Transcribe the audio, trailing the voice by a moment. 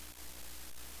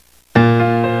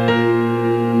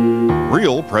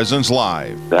Real Presence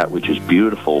Live. That which is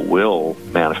beautiful will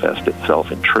manifest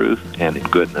itself in truth and in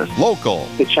goodness. Local.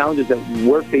 The challenges that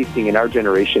we're facing in our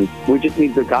generation, we just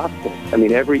need the gospel. I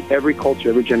mean, every culture,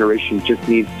 every generation just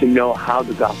needs to know how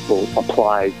the gospel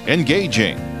applies.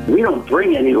 Engaging. We don't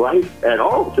bring any life at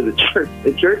all to the church.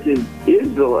 The church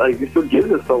is the life. It's what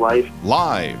gives us the life.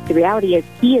 Live. The reality is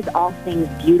He is all things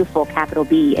beautiful, capital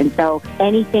B. And so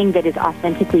anything that is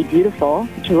authentically beautiful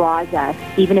draws us,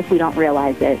 even if we don't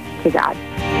realize it, to God.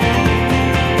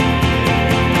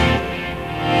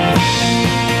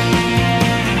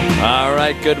 All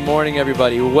right, good morning,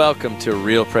 everybody. Welcome to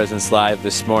Real Presence Live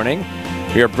this morning.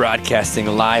 We are broadcasting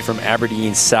live from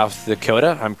Aberdeen, South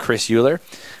Dakota. I'm Chris Euler.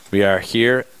 We are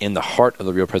here in the heart of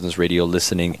the Real Presence Radio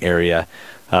listening area,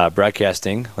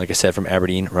 broadcasting, like I said, from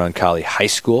Aberdeen Roncalli High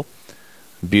School.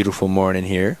 Beautiful morning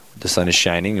here. The sun is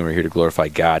shining, and we're here to glorify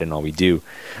God in all we do.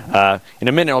 In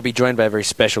a minute, I'll be joined by a very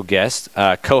special guest,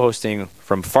 co-hosting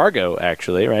from Fargo,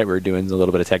 actually, right? We're doing a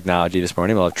little bit of technology this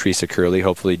morning. We'll have Teresa Curley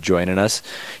hopefully joining us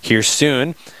here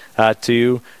soon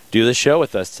to do the show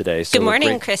with us today. So good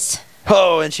morning, Chris.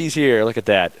 Oh, and she's here. Look at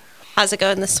that. How's it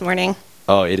going this morning?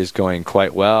 Oh, it is going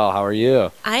quite well. How are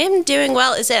you? I am doing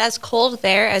well. Is it as cold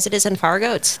there as it is in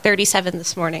Fargo? It's 37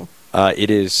 this morning.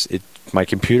 It is. My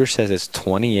computer says it's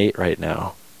 28 right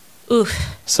now.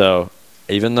 Oof. So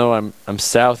even though I'm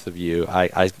south of you,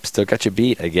 I still got you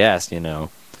beat, I guess, you know.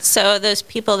 So those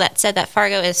people that said that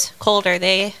Fargo is colder,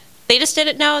 they just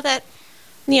didn't know that,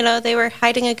 you know, they were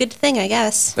hiding a good thing, I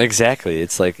guess. Exactly.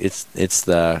 It's like it's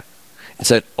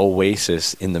an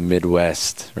oasis in the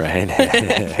Midwest,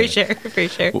 right? For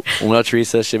sure. Well,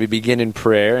 Teresa, should we begin in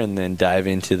prayer and then dive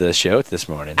into the show this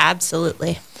morning?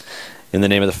 Absolutely. In the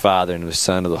name of the Father, and of the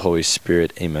Son, and of the Holy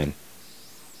Spirit, amen.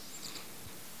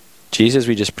 Jesus,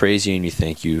 we just praise you and we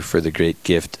thank you for the great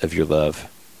gift of your love.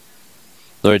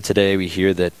 Lord, today we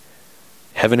hear that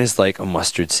heaven is like a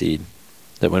mustard seed,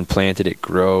 that when planted it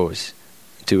grows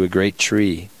into a great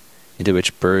tree, into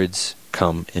which birds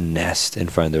come and nest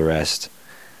and find their rest.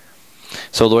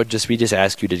 So Lord, we just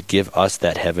ask you to give us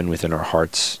that heaven within our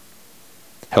hearts.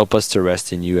 Help us to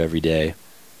rest in you every day,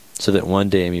 so that one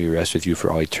day may we rest with you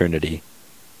for all eternity.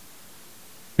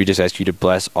 We just ask you to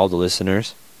bless all the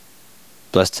listeners,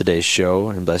 bless today's show,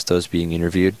 and bless those being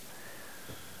interviewed.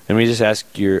 And we just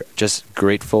ask your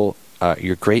great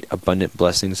abundant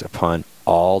blessings upon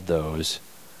all those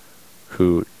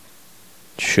who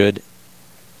should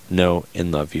know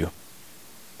and love you.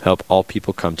 Help all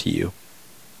people come to you.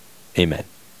 Amen.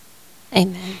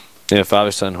 Amen. In the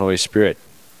Father, Son, Holy Spirit.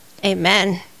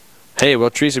 Amen. Hey, well,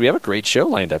 Teresa, we have a great show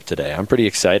lined up today. I'm pretty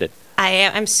excited. I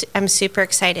am. I'm super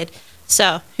excited.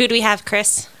 So, who do we have,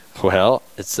 Chris? Well,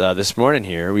 it's this morning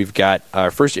here. We've got our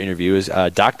first interview is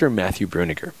Dr. Matthew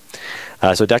Bruniger.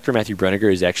 So Dr. Matthew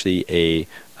Bruniger is actually a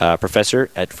professor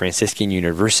at Franciscan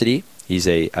University. He's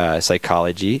a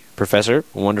psychology professor,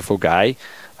 a wonderful guy.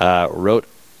 Wrote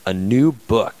a new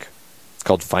book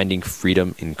called Finding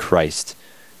Freedom in Christ.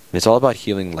 And it's all about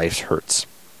healing life's hurts.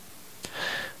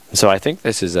 And so I think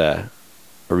this is a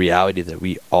reality that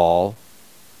we all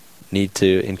need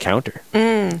to encounter.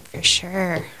 For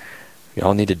sure. We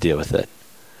all need to deal with it.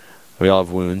 We all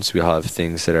have wounds. We all have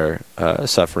things that are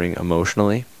suffering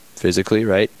emotionally, physically,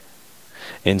 right?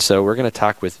 And so we're going to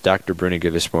talk with Dr.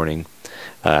 Bruniger this morning.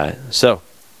 So,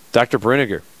 Dr.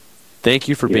 Bruniger, thank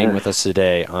you for being with us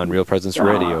today on Real Presence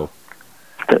Radio.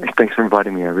 Thanks for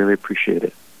inviting me. I really appreciate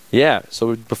it. Yeah,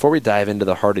 so before we dive into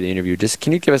the heart of the interview,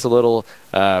 can you give us a little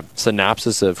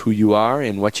synopsis of who you are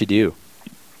and what you do?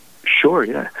 Sure,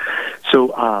 yeah. So,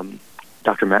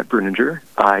 Dr. Matt Bruniger.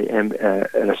 I am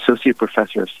an associate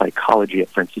professor of psychology at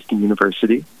Franciscan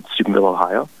University in Steubenville,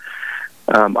 Ohio.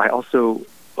 I also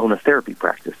own a therapy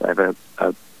practice. I have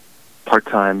a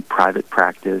part-time private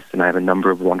practice, and I have a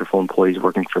number of wonderful employees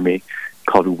working for me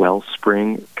called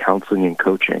Wellspring Counseling and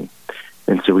Coaching.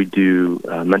 And so we do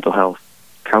mental health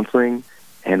counseling,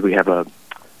 and we have a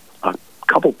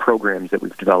couple programs that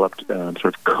we've developed, sort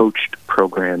of coached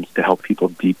programs to help people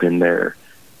deepen their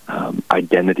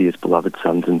identity as beloved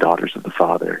sons and daughters of the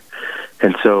Father.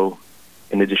 And so,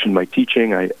 in addition to my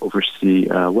teaching, I oversee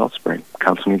Wellspring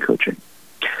Counseling and Coaching.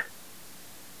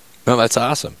 Oh, that's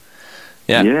awesome.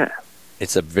 Yeah.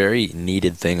 It's a very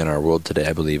needed thing in our world today,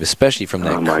 I believe, especially from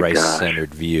that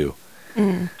Christ-centered view.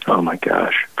 Oh, my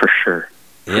gosh, for sure.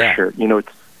 For sure. You know,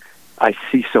 I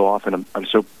see so often, I'm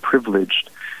so privileged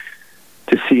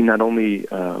to see not only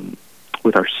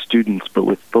with our students, but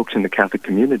with folks in the Catholic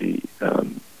community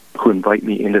who invite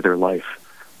me into their life,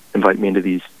 invite me into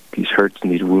these hurts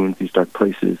and these wounds, these dark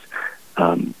places.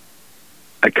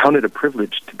 I count it a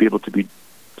privilege to be able to be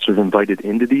sort of invited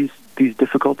into these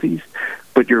difficulties,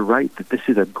 but But you're right that this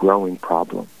is a growing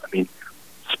problem. I mean,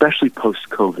 especially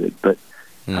post-COVID, but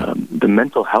the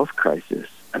mental health crisis,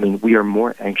 I mean, we are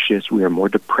more anxious, we are more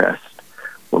depressed,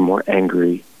 we're more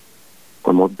angry,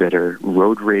 we're more bitter,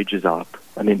 road rage is up.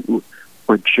 I mean,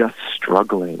 we're just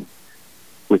struggling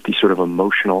with these sort of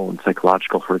emotional and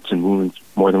psychological hurts and wounds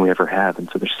more than we ever have. And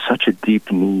so there's such a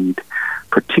deep need,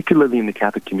 particularly in the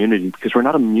Catholic community, because we're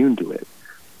not immune to it.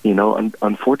 You know,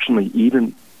 unfortunately,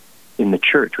 even in the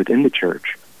church, within the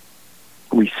church,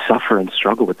 we suffer and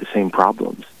struggle with the same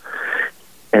problems.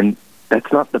 And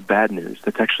that's not the bad news.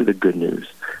 That's actually the good news.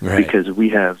 Right. Because we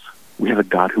have a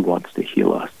God who wants to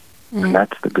heal us. And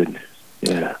that's the good news.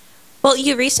 Yeah. Well,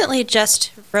 you recently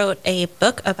just wrote a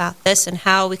book about this and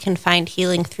how we can find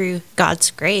healing through God's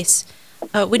grace.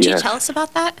 Would you tell us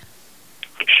about that?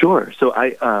 Sure. So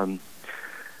I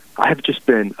have just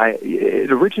been,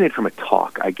 it originated from a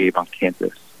talk I gave on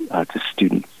campus to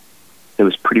students. It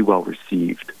was pretty well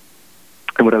received.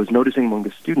 And what I was noticing among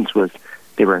the students was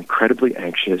they were incredibly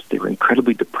anxious, they were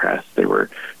incredibly depressed, they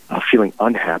were feeling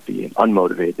unhappy and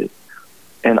unmotivated.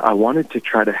 And I wanted to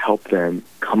try to help them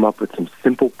come up with some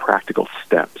simple, practical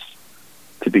steps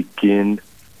to begin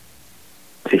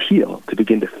to heal, to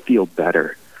begin to feel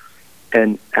better.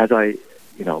 And as I,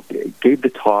 gave the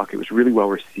talk, it was really well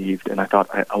received, and I thought,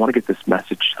 I want to get this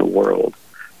message to the world.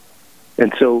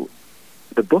 And so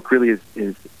the book really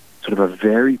is sort of a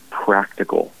very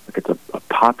practical, like it's a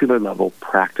popular level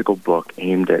practical book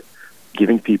aimed at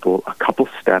giving people a couple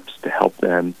steps to help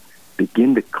them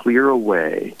begin to clear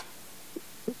away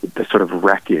the sort of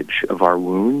wreckage of our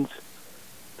wounds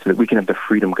so that we can have the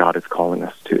freedom God is calling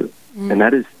us to. And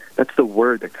that's the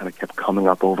word that kind of kept coming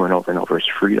up over and over and over is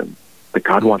freedom, that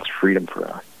God wants freedom for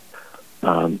us.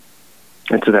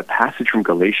 And so that passage from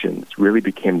Galatians really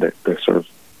became the sort of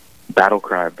battle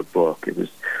cry of the book. It was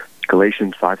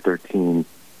Galatians 5:13,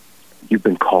 you've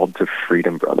been called to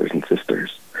freedom, brothers and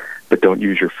sisters, but don't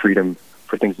use your freedom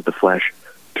for things of the flesh.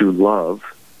 Through love,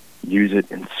 use it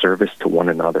in service to one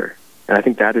another. And I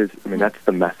think that's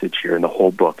the message here in the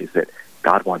whole book, is that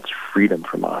God wants freedom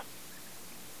from us.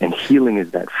 And healing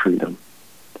is that freedom.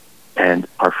 And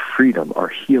our freedom, our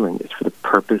healing, is for the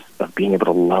purpose of being able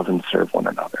to love and serve one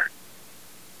another.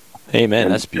 Amen.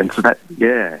 That's beautiful. And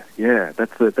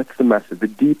so that's the message. The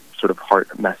deep sort of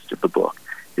heart message of the book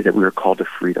is that we are called to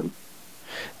freedom.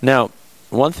 Now,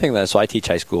 one thing so I teach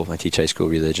high school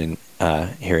religion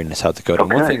here in South Dakota.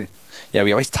 Okay. One thing,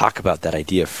 we always talk about that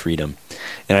idea of freedom.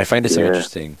 And I find it so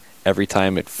interesting. Every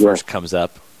time it first comes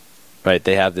up, right,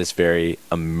 they have this very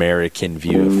American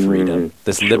view of freedom,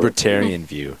 this libertarian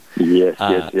view. Yes,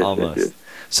 almost. Yes.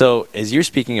 So as you're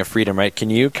speaking of freedom, right, can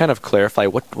you kind of clarify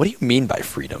what do you mean by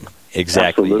freedom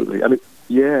exactly? Absolutely. I mean,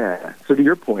 so to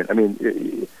your point, I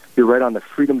mean, you're right on. The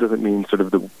freedom doesn't mean sort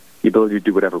of the ability to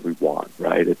do whatever we want,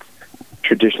 right? It's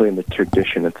traditionally in the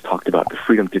tradition, it's talked about the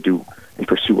freedom to do and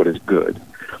pursue what is good.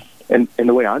 And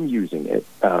the way I'm using it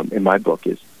in my book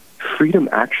is freedom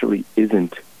actually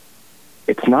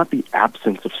it's not the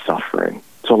absence of suffering.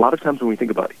 So a lot of times when we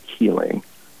think about healing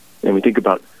and we think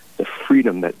about the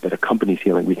freedom that accompanies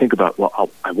healing, we think about,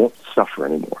 I won't suffer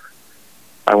anymore.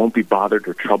 I won't be bothered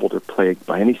or troubled or plagued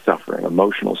by any suffering,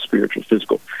 emotional, spiritual,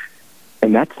 physical.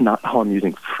 And that's not how I'm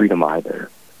using freedom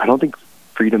either. I don't think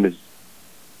freedom is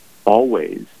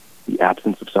always the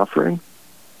absence of suffering.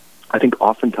 I think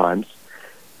oftentimes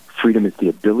freedom is the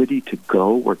ability to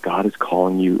go where God is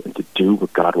calling you and to do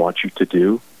what God wants you to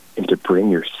do and to bring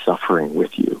your suffering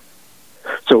with you.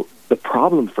 So the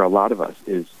problem for a lot of us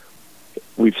is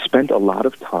we've spent a lot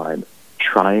of time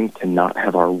trying to not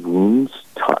have our wounds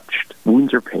touched.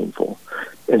 Wounds are painful.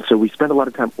 And so we spend a lot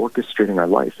of time orchestrating our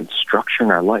life and structuring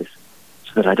our life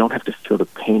so that I don't have to feel the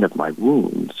pain of my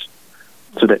wounds,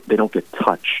 so that they don't get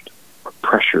touched or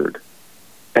pressured.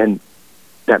 And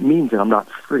that means that I'm not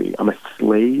free. I'm a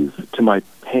slave to my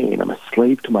pain. I'm a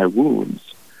slave to my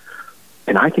wounds.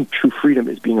 And I think true freedom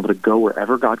is being able to go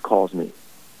wherever God calls me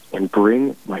and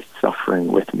bring my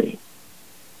suffering with me.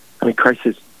 I mean, Christ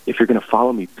says, if you're going to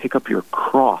follow me, pick up your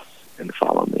cross and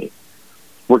follow me.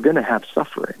 We're going to have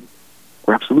suffering.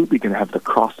 We're absolutely going to have the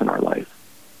cross in our life.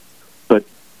 But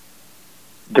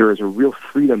there is a real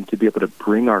freedom to be able to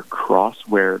bring our cross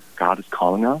where God is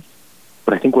calling us.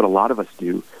 But I think what a lot of us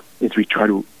do is we try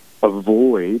to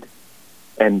avoid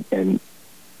and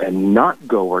not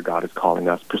go where God is calling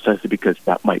us, precisely because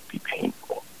that might be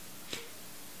painful.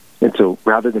 And so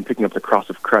rather than picking up the cross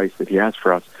of Christ that he has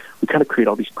for us, we kind of create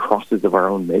all these crosses of our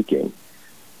own making.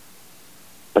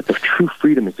 But the true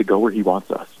freedom is to go where he wants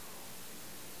us.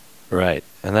 Right.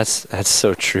 And that's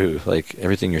so true. Like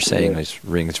everything you're saying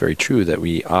rings very true, that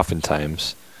we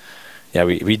oftentimes, Yeah,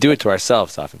 we do it to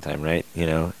ourselves oftentimes, right?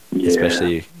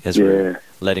 Especially as we're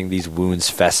letting these wounds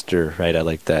fester, right? I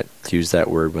like that, to use that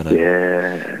word when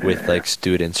I'm with like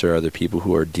students or other people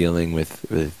who are dealing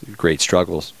with great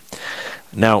struggles.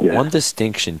 Now, one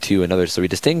distinction too, so we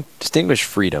distinguish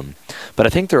freedom, but I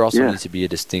think there also needs to be a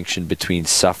distinction between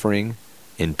suffering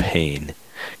and pain.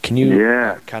 Can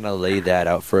you kind of lay that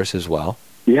out for us as well?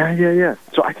 Yeah.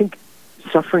 So I think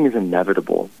suffering is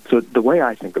inevitable. So the way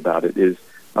I think about it is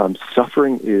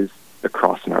suffering is the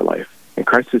cross in our life, and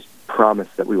Christ has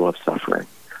promised that we will have suffering.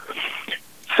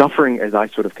 Suffering, as I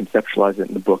sort of conceptualize it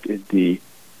in the book, it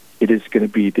is going to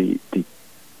be the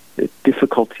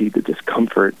difficulty, the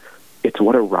discomfort. It's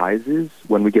what arises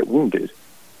when we get wounded,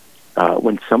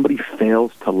 when somebody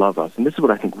fails to love us. And this is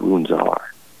what I think wounds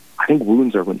are. I think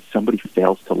wounds are when somebody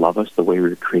fails to love us the way we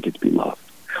were created to be loved.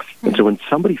 And so when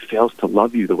somebody fails to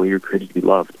love you the way you're created to be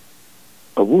loved,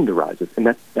 a wound arises. And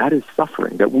that is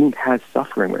suffering. That wound has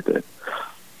suffering with it.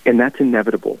 And that's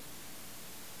inevitable.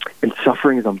 And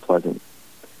suffering is unpleasant.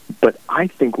 But I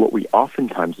think what we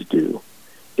oftentimes do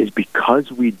is,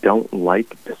 because we don't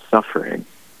like the suffering,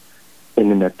 in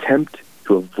an attempt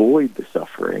to avoid the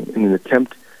suffering, in an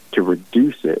attempt to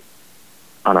reduce it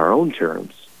on our own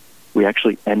terms, we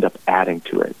actually end up adding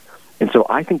to it. And so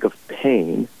I think of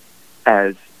pain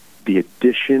as the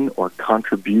addition or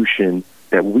contribution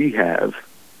that we have,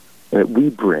 that we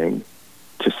bring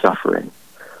to suffering.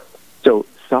 So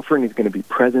suffering is going to be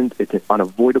present, it's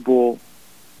unavoidable,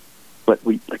 but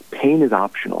pain is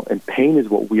optional, and pain is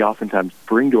what we oftentimes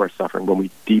bring to our suffering. When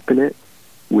we deepen it,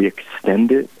 we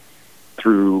extend it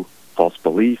through false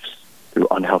beliefs, through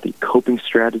unhealthy coping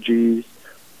strategies,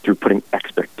 through putting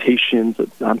expectations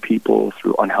on people,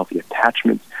 through unhealthy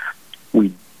attachments.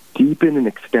 We deepen and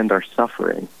extend our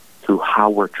suffering through how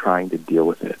we're trying to deal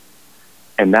with it.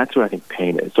 And that's what I think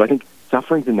pain is. So I think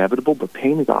suffering is inevitable, but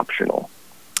pain is optional.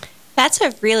 That's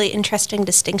a really interesting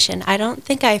distinction. I don't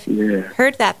think I've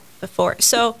heard that before.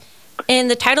 So in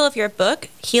the title of your book,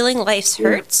 Healing Life's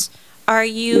Hurts, are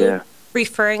you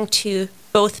referring to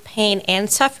both pain and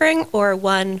suffering, or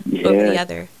one over the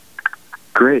other?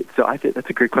 Great. So I think that's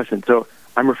a great question. So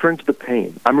I'm referring to the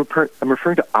pain. I'm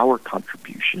referring to our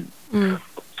contribution.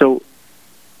 So,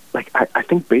 I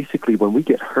think basically when we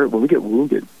get hurt, when we get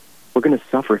wounded, we're going to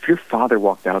suffer. If your father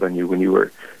walked out on you when you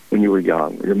were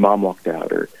young, or your mom walked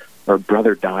out, or a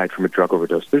brother died from a drug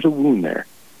overdose, there's a wound there,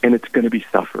 and it's going to be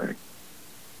suffering.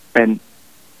 And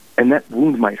that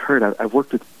wound might hurt. I've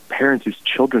worked with parents whose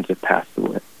children have passed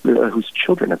away. There's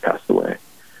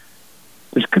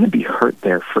going to be hurt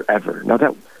there forever. Now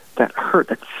that hurt,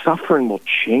 that suffering will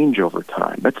change over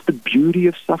time. That's the beauty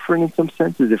of suffering in some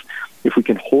senses. If we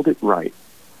can hold it right,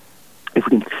 if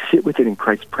we can sit with it in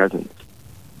Christ's presence,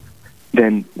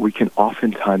 then we can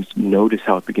oftentimes notice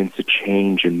how it begins to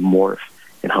change and morph,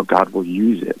 and how God will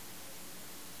use it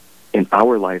in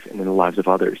our life and in the lives of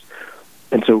others.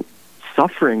 And so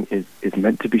suffering is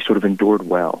meant to be sort of endured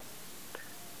well.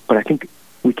 But I think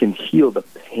we can heal the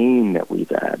pain that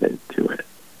we've added to it.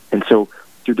 And so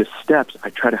through the steps, I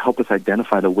try to help us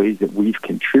identify the ways that we've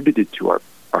contributed to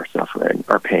our suffering,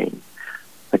 our pain.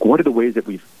 Like, what are the ways that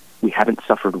we haven't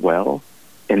suffered well,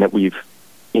 and that we've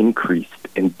increased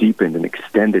and deepened and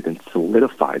extended and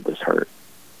solidified this hurt?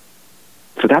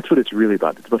 So that's what it's really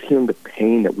about. It's about healing the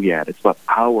pain that we add. It's about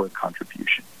our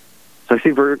contribution. So I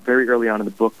say very, very early on in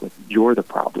the book, you're the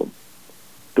problem.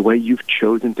 The way you've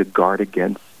chosen to guard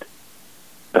against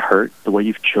the hurt, the way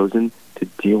you've chosen to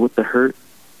deal with the hurt,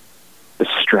 the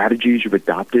strategies you've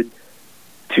adopted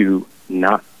to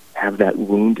not have that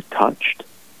wound touched,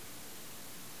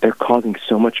 they're causing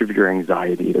so much of your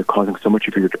anxiety. They're causing so much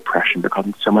of your depression. They're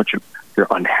causing so much of your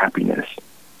unhappiness.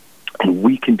 And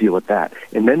we can deal with that.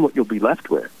 And then what you'll be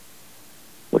left with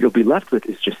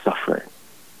is just suffering.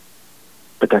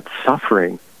 But that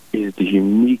suffering is the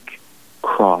unique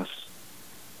cross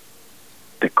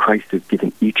that Christ has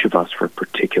given each of us for a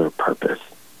particular purpose.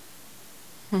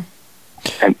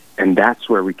 And that's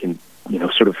where we can,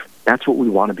 that's what we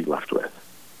want to be left with.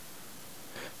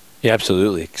 Yeah,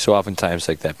 absolutely. So oftentimes,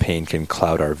 that pain can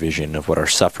cloud our vision of what our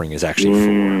suffering is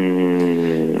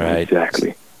actually for. Right?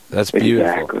 Exactly. That's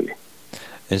beautiful. Exactly.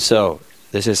 And so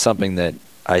this is something that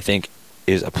I think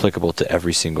is applicable to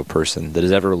every single person that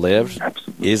has ever lived,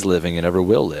 is living, and ever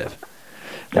will live.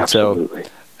 And Absolutely. So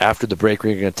after the break,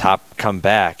 we're going to come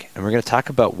back, and we're going to talk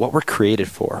about what we're created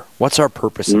for. What's our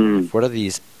purpose in life? What are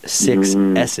these 6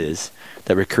 S's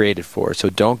that we're created for? So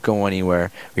don't go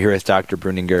anywhere. We're here with Dr.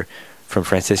 Breuninger from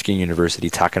Franciscan University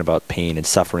talking about pain and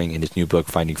suffering in his new book,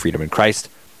 Finding Freedom in Christ.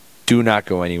 Do not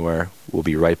go anywhere. We'll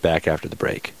be right back after the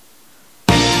break.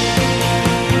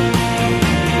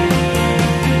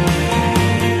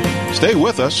 Stay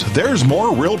with us. There's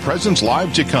more Real Presence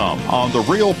Live to come on the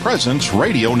Real Presence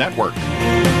Radio Network.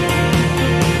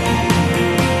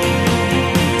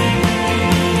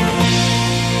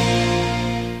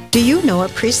 Do you know a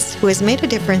priest who has made a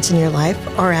difference in your life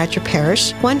or at your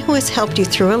parish? One who has helped you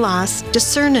through a loss,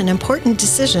 discern an important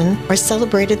decision, or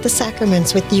celebrated the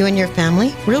sacraments with you and your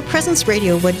family? Real Presence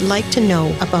Radio would like to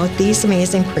know about these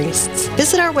amazing priests.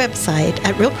 Visit our website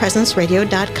at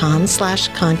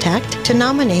realpresenceradio.com/contact to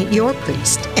nominate your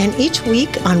priest. And each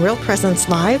week on Real Presence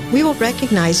Live, we will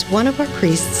recognize one of our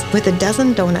priests with a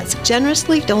dozen donuts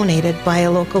generously donated by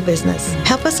a local business.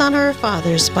 Help us honor our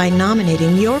fathers by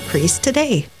nominating your priest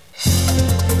today.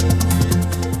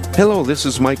 Hello, this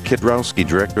is Mike Kidrowski,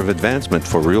 Director of Advancement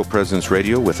for Real Presence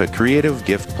Radio with a creative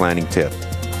gift planning tip.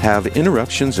 Have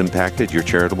interruptions impacted your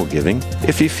charitable giving?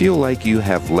 If you feel like you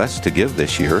have less to give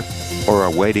this year or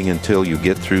are waiting until you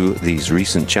get through these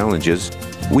recent challenges,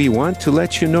 we want to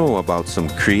let you know about some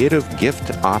creative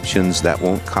gift options that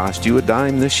won't cost you a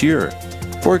dime this year.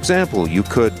 For example, you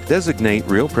could designate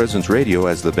Real Presence Radio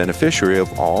as the beneficiary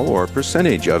of all or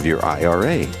percentage of your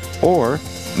IRA, or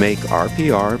make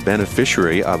RPR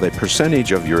beneficiary of a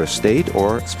percentage of your estate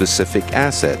or specific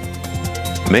asset.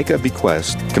 Make a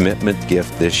bequest commitment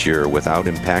gift this year without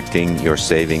impacting your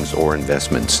savings or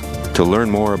investments. To learn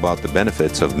more about the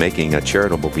benefits of making a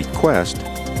charitable bequest,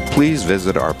 please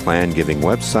visit our plan giving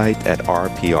website at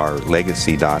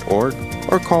rprlegacy.org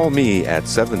or call me at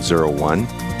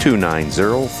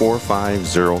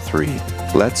 701-290-4503.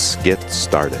 Let's get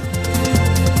started.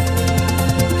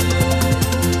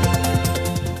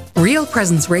 Real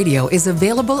Presence Radio is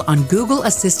available on Google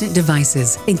Assistant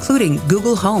devices, including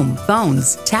Google Home,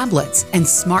 phones, tablets, and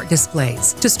smart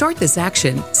displays. To start this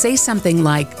action, say something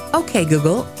like, "Okay,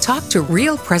 Google, talk to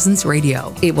Real Presence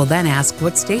Radio." It will then ask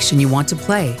what station you want to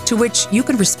play, to which you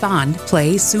can respond,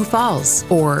 "Play Sioux Falls,"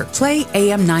 or "Play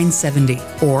AM 970,"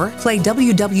 or "Play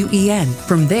WWEN."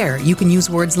 From there, you can use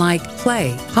words like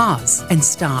play, pause, and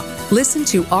stop. Listen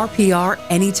to RPR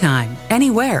anytime,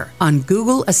 anywhere on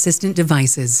Google Assistant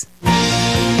devices.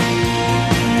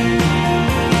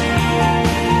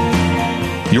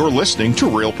 You're listening to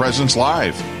Real Presence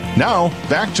Live. Now,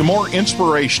 back to more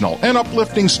inspirational and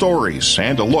uplifting stories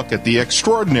and a look at the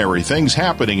extraordinary things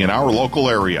happening in our local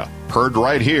area. Heard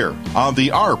right here on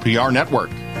the RPR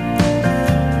Network.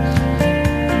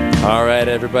 All right,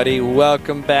 everybody,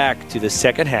 welcome back to the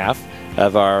second half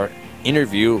of our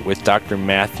interview with Dr.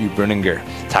 Matthew Breuninger,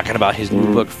 talking about his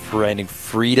new book, Finding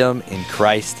Freedom in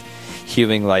Christ,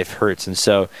 Healing Life Hurts. And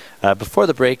so before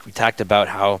the break, we talked about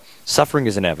how suffering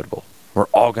is inevitable. We're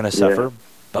all going to suffer,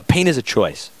 but pain is a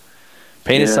choice.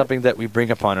 Pain is something that we bring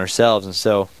upon ourselves. And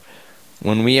so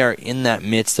when we are in that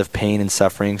midst of pain and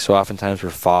suffering, so oftentimes we're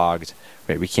fogged,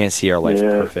 right? We can't see our life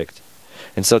perfect.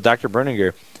 And so, Dr.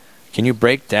 Breuninger, can you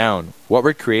break down what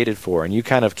we're created for? And you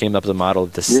kind of came up with a model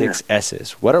of the 6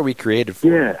 S's. What are we created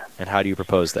for, and how do you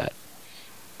propose that?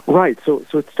 Right. So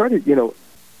it started,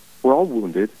 we're all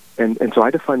wounded. And so I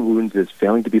define wounds as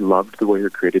failing to be loved the way you're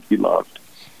created to be loved,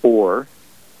 or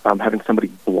having somebody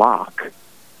block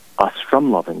us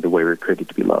from loving the way we're created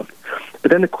to be loved.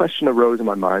 But then the question arose in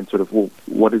my mind, sort of, well,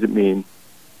 what does it mean?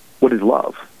 What is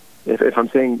love? If I'm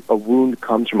saying a wound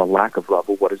comes from a lack of love,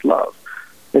 well, what is love?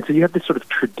 And so you have this sort of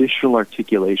traditional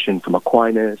articulation from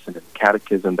Aquinas and the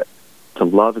Catechism that to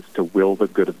love is to will the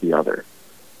good of the other.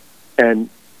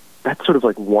 And that's sort of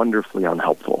like wonderfully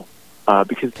unhelpful.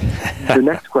 Because the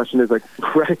next question is like,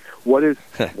 right, what are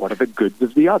the goods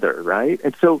of the other, right?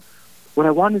 And so what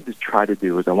I wanted to try to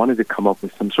do is I wanted to come up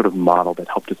with some sort of model that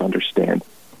helped us understand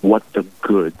what the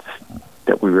goods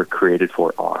that we were created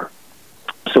for are.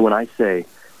 So when I say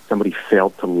somebody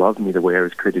failed to love me the way I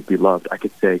was created to be loved, I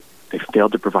could say they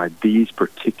failed to provide these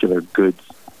particular goods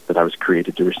that I was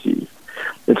created to receive.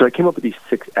 And so I came up with these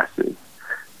 6 S's.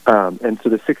 And so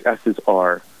the 6 S's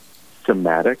are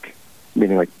somatic,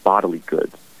 meaning like bodily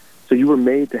goods. So you were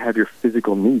made to have your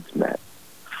physical needs met: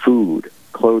 food,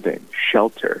 clothing,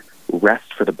 shelter,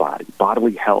 rest for the body,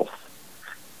 bodily health.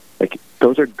 Like,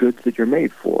 those are goods that you're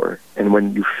made for, and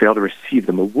when you fail to receive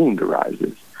them, a wound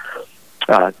arises.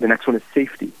 The next one is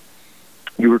safety.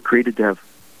 You were created to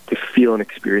feel and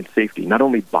experience safety, not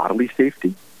only bodily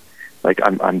safety, like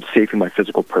I'm safe in my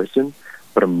physical person,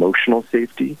 but emotional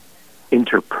safety,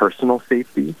 interpersonal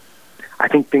safety. I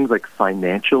think things like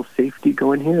financial safety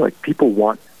go in here. Like, people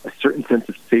want a certain sense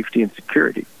of safety and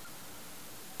security.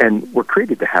 And we're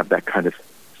created to have that kind of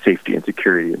safety and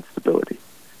security and stability.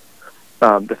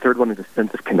 The third one is a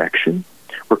sense of connection.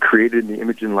 We're created in the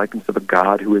image and likeness of a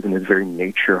God who is in his very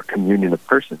nature a communion of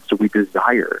persons. So we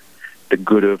desire the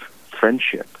good of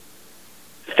friendship,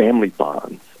 family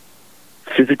bonds,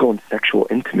 physical and sexual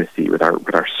intimacy with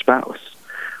our spouse,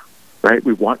 right?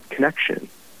 We want connection.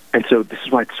 And so this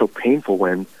is why it's so painful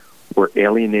when we're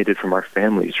alienated from our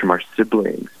families, from our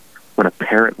siblings, when a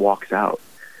parent walks out.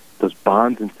 Those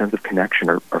bonds and sense of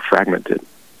connection are fragmented.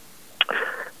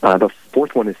 The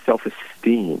fourth one is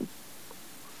self-esteem.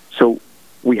 So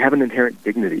we have an inherent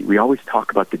dignity. We always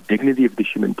talk about the dignity of the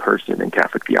human person in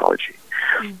Catholic theology.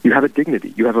 You have a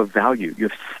dignity. You have a value. You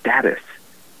have status.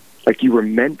 Like you were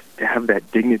meant to have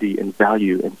that dignity and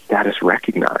value and status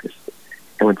recognized.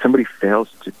 And when somebody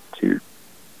fails to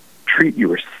treat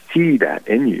you or see that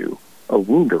in you, a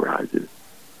wound arises.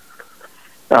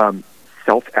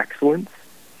 Self-excellence.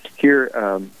 Here,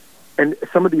 and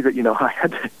some of these, I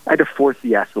had to force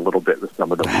yes a little bit with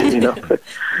some of them,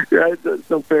 right?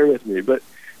 So bear with me. But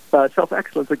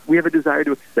self-excellence, like we have a desire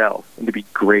to excel and to be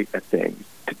great at things,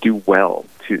 to do well,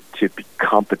 to be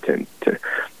competent.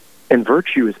 And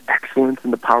virtue is excellence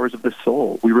in the powers of the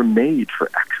soul. We were made for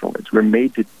excellence. We're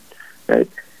made to, right?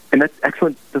 And that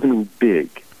excellence doesn't mean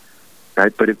big,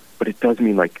 right? But it does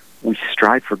mean like we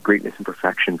strive for greatness and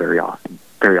perfection very often.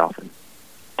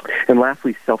 And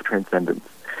lastly, self-transcendence.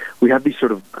 We have these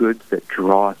sort of goods that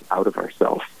draw us out of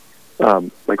ourselves,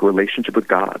 like relationship with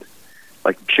God,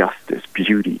 like justice,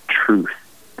 beauty, truth,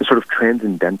 the sort of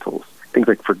transcendentals, things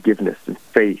like forgiveness and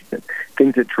faith, and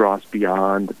things that draw us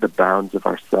beyond the bounds of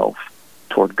ourself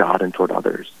toward God and toward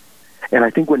others. And I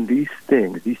think when these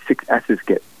things, these 6 S's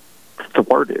get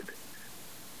thwarted,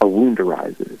 a wound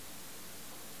arises.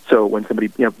 So when somebody,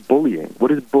 bullying, what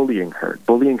does bullying hurt?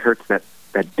 Bullying hurts that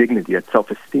dignity, that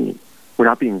self-esteem. We're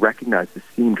not being recognized,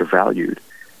 esteemed, or valued.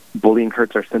 Bullying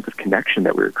hurts our sense of connection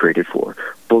that we were created for.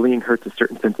 Bullying hurts a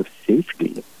certain sense of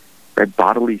safety, right?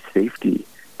 Bodily safety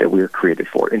that we were created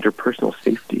for, interpersonal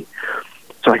safety.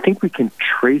 So I think we can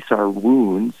trace our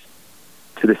wounds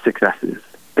to the 6 S's.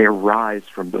 They arise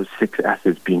from those 6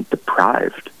 S's being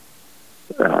deprived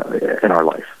in our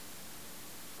life.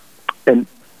 And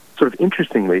sort of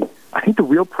interestingly, I think the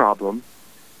real problem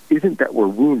isn't that we're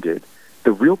wounded.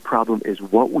 The real problem is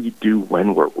what we do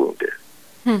when we're wounded,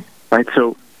 right?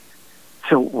 So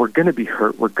we're going to be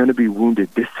hurt. We're going to be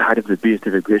wounded this side of the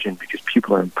beatific vision because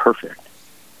people are imperfect,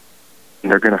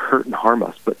 and they're going to hurt and harm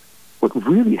us. But what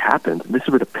really happens, and this is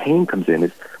where the pain comes in,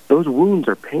 is those wounds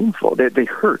are painful. They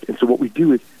hurt. And so what we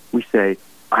do is we say,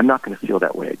 I'm not going to feel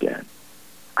that way again.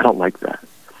 I don't like that.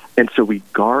 And so we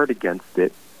guard against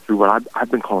it through what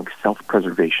I've been calling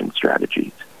self-preservation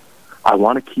strategies. I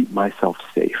want to keep myself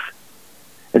safe.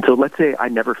 And so let's say I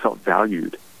never felt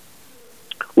valued.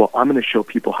 Well, I'm going to show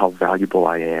people how valuable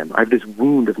I am. I have this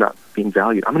wound of not being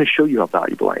valued. I'm going to show you how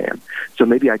valuable I am. So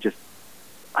maybe I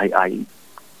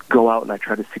go out and I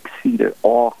try to succeed at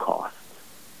all costs.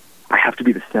 I have to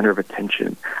be the center of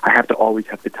attention. I have to always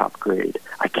have the top grade.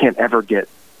 I can't ever get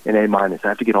an A-. I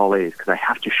have to get all A's because I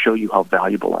have to show you how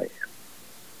valuable I am.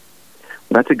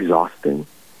 Well, that's exhausting.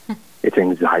 It's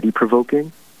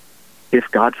anxiety-provoking. If,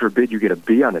 God forbid, you get a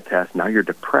B on a test, now you're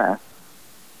depressed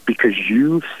because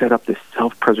you've set up this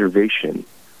self-preservation.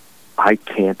 I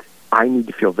need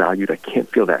to feel valued. I can't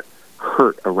feel that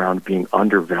hurt around being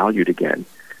undervalued again.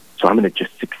 So I'm going to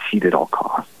just succeed at all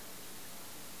costs.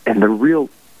 And the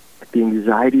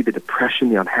anxiety, the depression,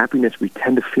 the unhappiness we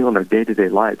tend to feel in our day-to-day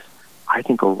lives, I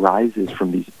think arises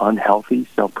from these unhealthy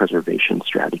self-preservation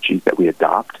strategies that we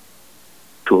adopt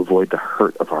to avoid the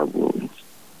hurt of our wounds.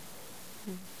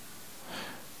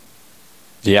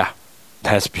 Yeah,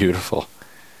 that's beautiful.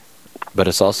 But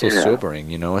it's also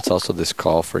sobering, it's also this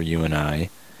call for you and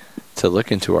I to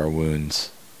look into our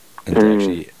wounds and to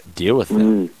actually deal with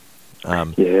them.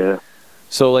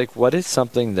 So, what is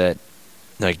something that,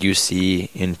 you see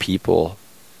in people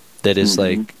that is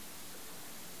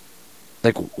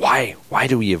why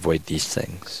do we avoid these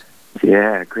things?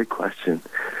 Yeah, great question.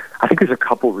 I think there's a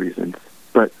couple reasons,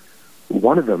 but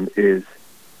one of them is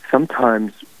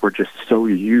sometimes we're just so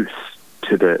used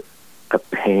to the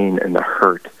pain and the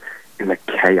hurt and the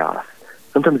chaos.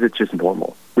 Sometimes it's just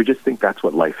normal. We just think that's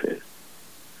what life is.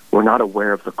 We're not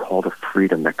aware of the call to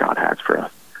freedom that God has for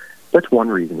us. That's one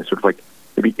reason. It's sort of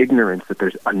maybe ignorance that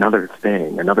there's another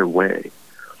thing, another way.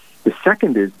 The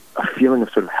second is a feeling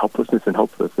of sort of helplessness and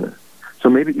hopelessness. So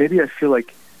maybe I feel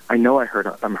like I know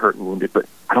I'm hurt and wounded, but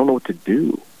I don't know what to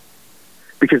do.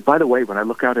 Because, by the way, when I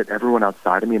look out at everyone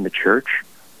outside of me in the church,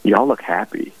 y'all look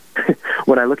happy.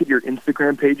 When I look at your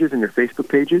Instagram pages and your Facebook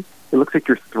pages, it looks like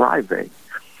you're thriving.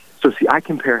 So, see, I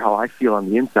compare how I feel on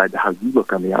the inside to how you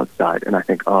look on the outside, and I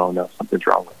think, oh, no, something's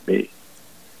wrong with me.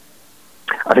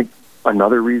 I think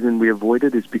another reason we avoid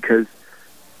it is because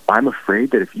I'm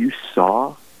afraid that if you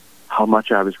saw how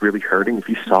much I was really hurting, if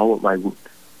you saw what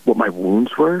my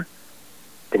wounds were,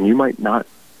 then you might not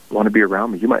want to be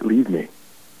around me. You might leave me.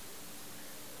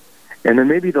 And then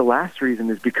maybe the last reason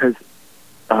is because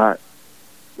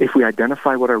if we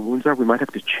identify what our wounds are, we might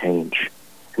have to change.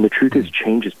 And the truth is,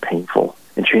 change is painful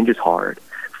and change is hard.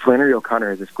 Flannery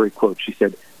O'Connor has this great quote. She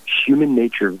said, "Human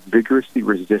nature vigorously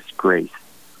resists grace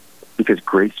because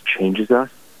grace changes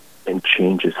us and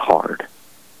change is hard."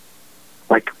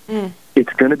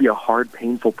 It's going to be a hard,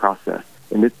 painful process.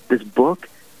 And this book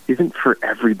isn't for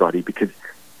everybody because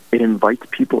it invites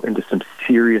people into some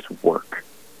serious work,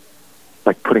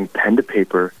 like putting pen to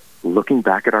paper, looking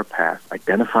back at our past,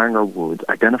 identifying our wounds,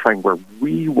 identifying where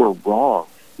we were wrong.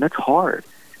 And that's hard.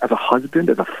 As a husband,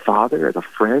 as a father, as a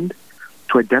friend,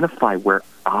 to identify where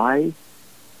I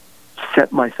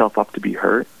set myself up to be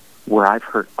hurt, where I've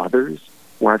hurt others,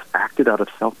 where I've acted out of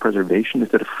self-preservation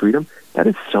instead of freedom, that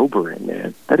is sobering,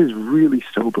 man. That is really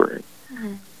sobering.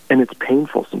 Mm-hmm. And it's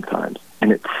painful sometimes,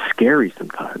 and it's scary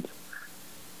sometimes.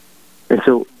 And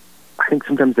so I think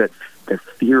sometimes that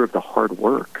fear of the hard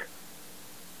work.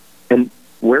 And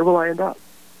where will I end up?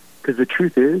 Because the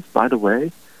truth is, by the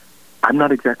way, I'm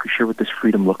not exactly sure what this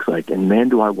freedom looks like. And man,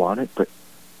 do I want it, but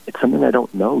it's something I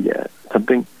don't know yet.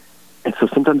 And so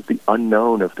sometimes the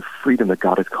unknown of the freedom that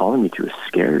God is calling me to is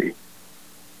scary.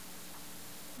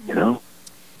 You know?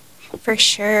 For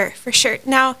sure.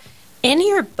 Now, in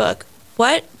your book,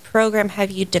 what program have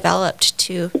you developed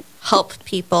to help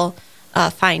people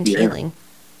find healing?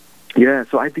 Yeah,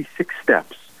 so I have these 6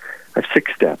 steps. I have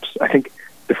 6 steps. I think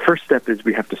the first step is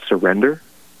we have to surrender.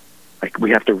 Like,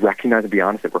 we have to recognize and be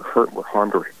honest that we're hurt, we're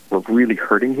harmed, we're really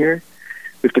hurting here.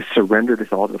 We have to surrender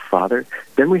this all to the Father.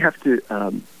 Then we have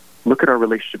to look at our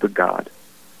relationship with God.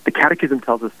 The Catechism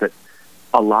tells us that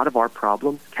a lot of our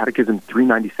problems, Catechism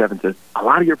 397 says, a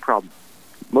lot of your problems,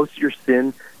 most of your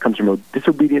sin comes from a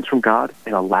disobedience from God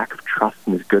and a lack of trust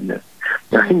in His goodness.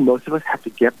 And I think most of us have to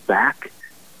get back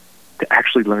to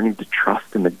actually learning to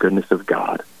trust in the goodness of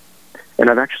God. And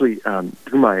I've actually,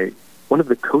 through one of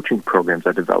the coaching programs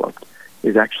I developed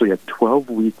is actually a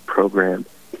 12-week program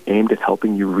aimed at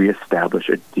helping you reestablish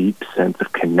a deep sense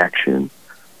of connection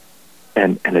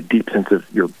and a deep sense of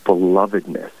your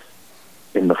belovedness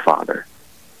in the Father.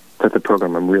 That's a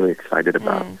program I'm really excited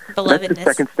about. Belovedness. That's the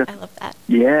second step. I love that.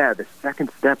 Yeah, the second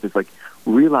step is like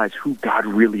realize who God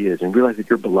really is and realize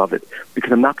that you're beloved,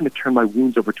 because I'm not going to turn my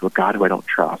wounds over to a God who I don't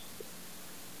trust.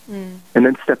 And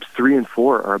then steps 3 and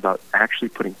 4 are about actually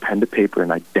putting pen to paper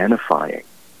and identifying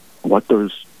what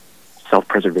those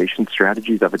self-preservation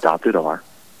strategies I've adopted are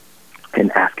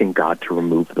and asking God to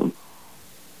remove them.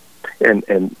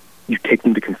 And you take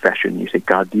them to confession. You say,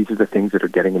 God, these are the things that are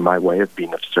getting in my way of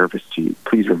being of service to you.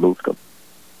 Please remove them.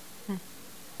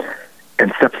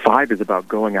 And step 5 is about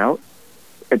going out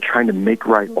and trying to make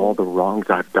right all the wrongs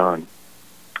I've done.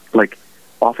 Like,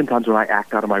 oftentimes when I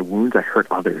act out of my wounds, I hurt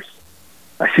others.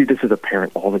 I see this as a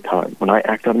parent all the time. When I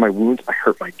act out of my wounds, I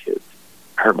hurt my kids.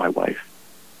 I hurt my wife.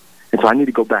 And so I need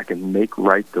to go back and make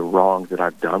right the wrongs that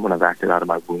I've done when I've acted out of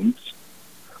my wounds.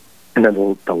 And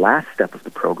then the last step of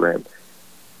the program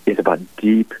is about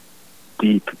deep,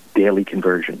 deep daily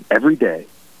conversion. Every day,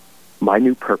 my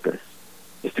new purpose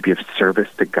is to be of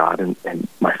service to God and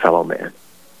my fellow man.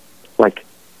 Like,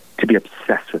 to be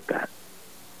obsessed with that.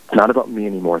 It's not about me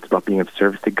anymore. It's about being of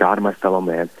service to God and my fellow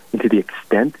man. And to the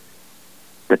extent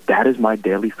that is my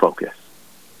daily focus,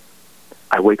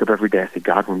 I wake up every day, I say,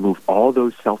 God, remove all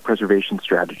those self-preservation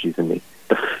strategies in me.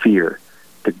 The fear,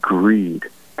 the greed,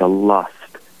 the lust,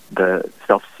 the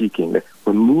self-seeking.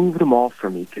 Remove them all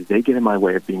from me because they get in my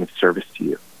way of being of service to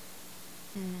you.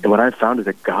 And what I've found is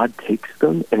that God takes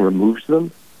them and removes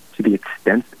them to the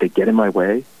extent that they get in my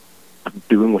way of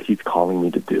doing what He's calling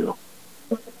me to do.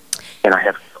 And I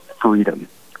have freedom.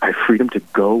 I have freedom to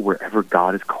go wherever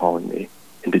God is calling me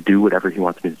and to do whatever He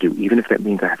wants me to do, even if that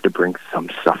means I have to bring some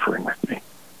suffering with me.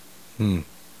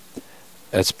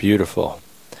 That's beautiful.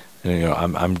 And,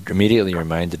 I'm immediately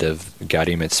reminded of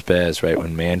Gaudium et Spes, right?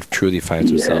 When man truly finds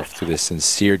himself through this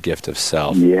sincere gift of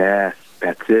self. Yes,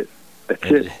 that's it. That's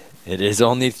it. It is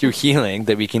only through healing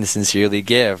that we can sincerely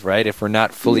give, right? If we're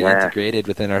not fully integrated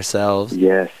within ourselves,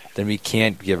 then we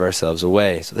can't give ourselves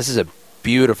away. So this is a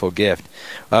beautiful gift.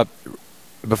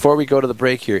 Before we go to the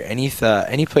break here, any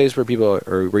place where people,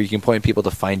 or where you can point people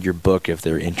to find your book if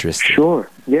they're interested?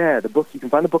 Sure. Yeah, the book. You can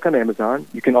find the book on Amazon.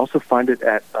 You can also find it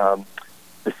at the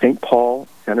St. Paul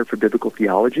Center for Biblical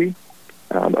Theology,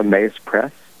 Emmaus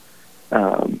Press,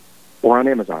 or on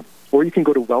Amazon. Or you can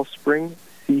go to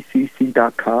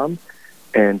wellspringccc.com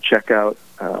and check out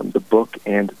the book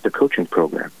and the coaching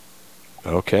program.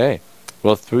 Okay.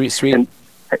 Well, sweet. And,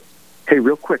 hey,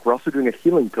 real quick, we're also doing a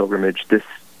healing pilgrimage this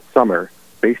summer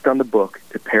based on the book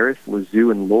to Paris,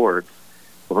 Lisieux, and Lourdes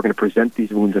gospel. We're going to present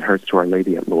these wounds and hurts to Our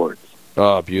Lady at Lourdes.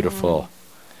 Oh, beautiful.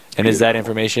 And is that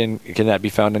information, can that be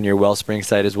found on your Wellspring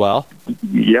site as well?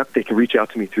 Yep, they can reach out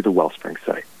to me through the Wellspring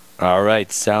site. All right,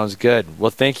 sounds good.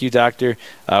 Well, thank you, Doctor.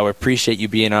 We appreciate you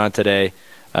being on today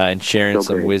and sharing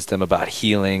some wisdom about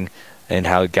healing and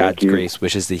how God's grace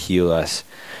wishes to heal us.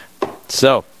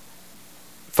 So,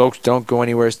 folks, don't go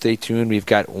anywhere. Stay tuned. We've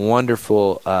got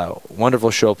wonderful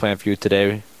show planned for you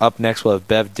today. Up next, we'll have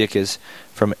Bev Dickus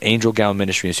from Angel Gown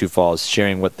Ministry in Sioux Falls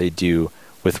sharing what they do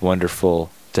with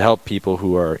to help people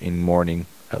who are in mourning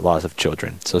at loss of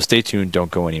children. So stay tuned. Don't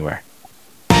go anywhere.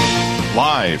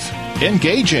 Live,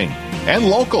 engaging, and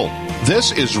local.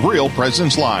 This is Real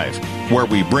Presence Live, where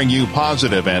we bring you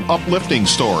positive and uplifting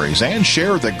stories and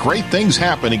share the great things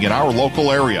happening in our local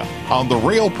area on the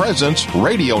Real Presence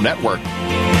Radio Network.